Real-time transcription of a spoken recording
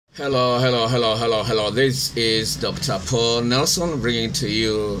Hello. This is Dr. Paul Nelson bringing to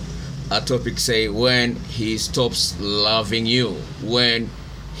you a topic say when he stops loving you. When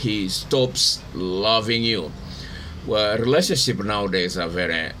he stops loving you. Well, relationship nowadays are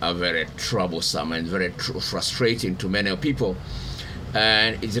very troublesome and very frustrating to many people,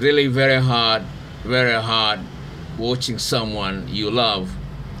 and it's really very hard watching someone you love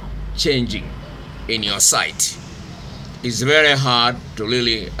changing in your sight. It's very hard to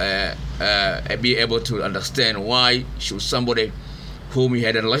really be able to understand why should somebody whom you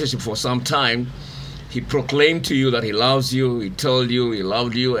had a relationship for some time, he proclaimed to you that he loves you, he told you he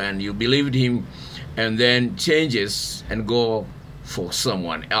loved you, and you believed him, and then changes and go for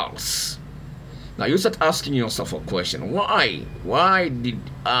someone else. Now you start asking yourself a question: Why? Why did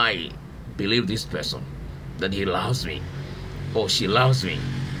I believe this person that he loves me or she loves me?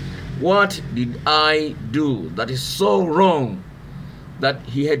 What did I do that is so wrong that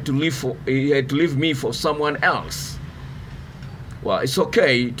he had to leave me for someone else? Well, it's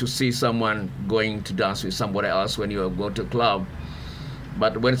okay to see someone going to dance with somebody else when you go to a club,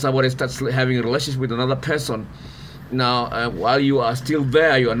 but when somebody starts having a relationship with another person, now while you are still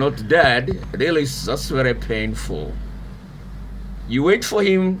there, you are not dead. Really, that's very painful. You wait for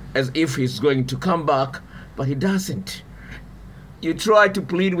him as if he's going to come back, but he doesn't. You try to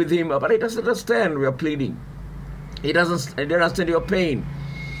plead with him, but he doesn't understand we are pleading. He doesn't understand your pain.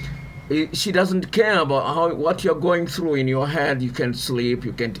 She doesn't care about what you're going through in your head. You can't sleep,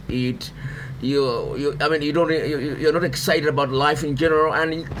 you can't eat. You're not excited about life in general,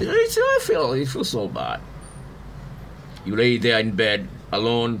 and you feel so bad. You lay there in bed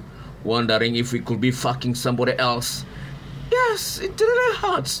alone, wondering if we could be fucking somebody else. Yes, it really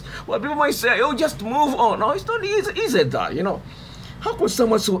hurts. Well, people might say, "Oh, just move on." No, it's not easy that. How could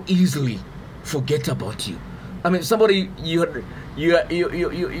someone so easily forget about you? I mean, somebody you had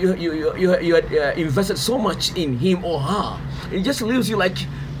invested so much in him or her, it just leaves you like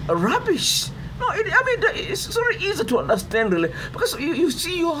a rubbish. No, it's very easy to understand really, because you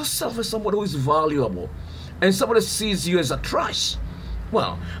see yourself as somebody who is valuable, and somebody sees you as a trash.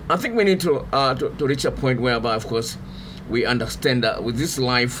 Well, I think we need to reach a point whereby, of course, we understand that with this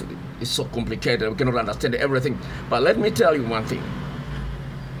life is so complicated, we cannot understand everything. But let me tell you one thing.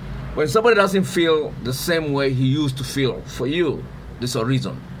 When somebody doesn't feel the same way he used to feel for you, there's a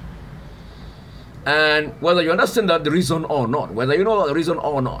reason. And whether you understand that the reason or not, whether you know the reason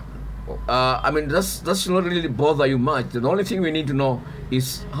or not, that should not really bother you much. The only thing we need to know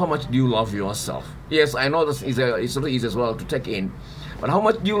is how much do you love yourself. Yes, I know this it's not easy as well to take in, but how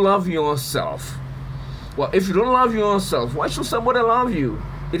much do you love yourself? Well, if you don't love yourself, why should somebody love you?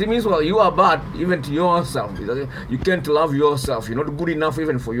 It means, well, you are bad even to yourself. You can't love yourself. You're not good enough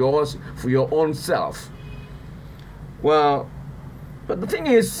even for your own self. Well, but the thing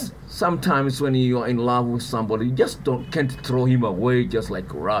is, sometimes when you are in love with somebody, you just can't throw him away just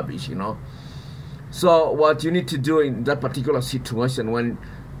like rubbish. So what you need to do in that particular situation, when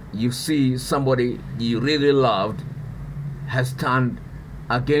you see somebody you really loved has turned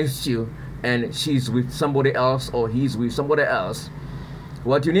against you, and she's with somebody else or he's with somebody else,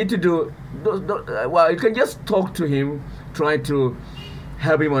 what you need to do, you can just talk to him, try to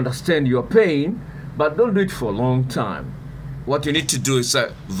help him understand your pain, but don't do it for a long time. What you need to do is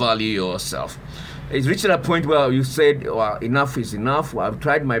value yourself. It's reached a point where you said, well, enough is enough. Well, I've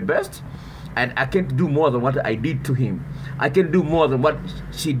tried my best, and I can't do more than what I did to him. I can do more than what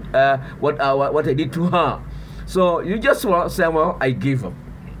I did to her. So you just say, well, I give up.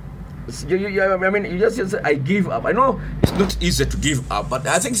 You just say, I give up. I know it's not easy to give up, but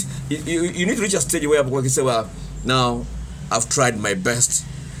I think you need to reach a stage where you say, well, now I've tried my best.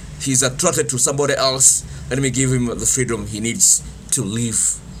 He's attracted to somebody else. Let me give him the freedom he needs to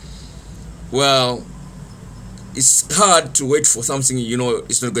live. Well, it's hard to wait for something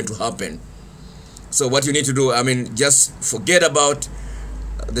it's not going to happen. So what you need to do, just forget about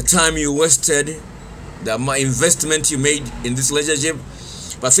the time you wasted, the investment you made in this relationship,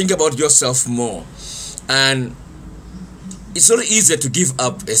 but think about yourself more. And it's not easy to give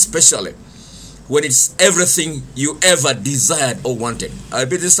up, especially when it's everything you ever desired or wanted. I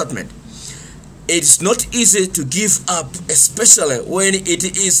repeat this statement. It's not easy to give up, especially when it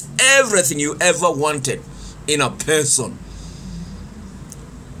is everything you ever wanted in a person.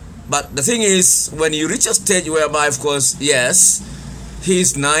 But the thing is, when you reach a stage whereby, of course, yes,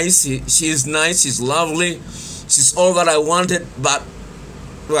 he's nice, she's nice, she's lovely, she's all that I wanted, but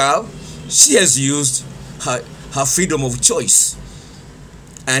well, she has used her freedom of choice.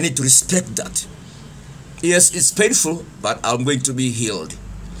 I need to respect that. Yes, it's painful, but I'm going to be healed.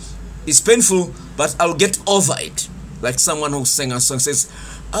 It's painful, but I'll get over it. Like someone who sang a song says,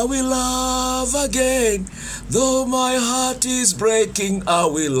 I will love again. Though my heart is breaking, I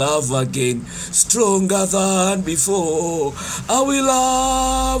will love again, stronger than before. I will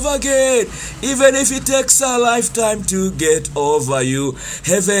love again, even if it takes a lifetime to get over you.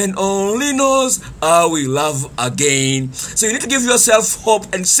 Heaven only knows I will love again. So you need to give yourself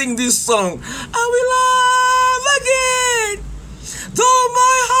hope and sing this song. I will love again. Though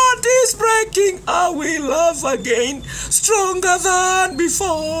my heart is breaking, I will love again, stronger than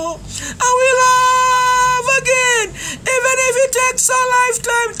before. I will love again, even if it takes a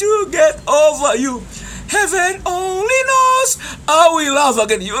lifetime to get over you. Heaven only knows I will love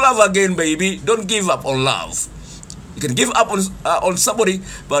again. You love again, baby. Don't give up on love. You can give up on somebody,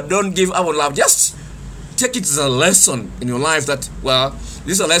 but don't give up on love. Just take it as a lesson in your life that, well,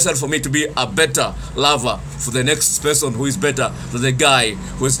 this is a lesson for me to be a better lover for the next person who is better than the guy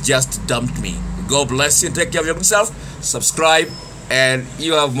who has just dumped me. God bless you. Take care of yourself. Subscribe, and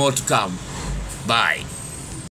you have more to come. Bye.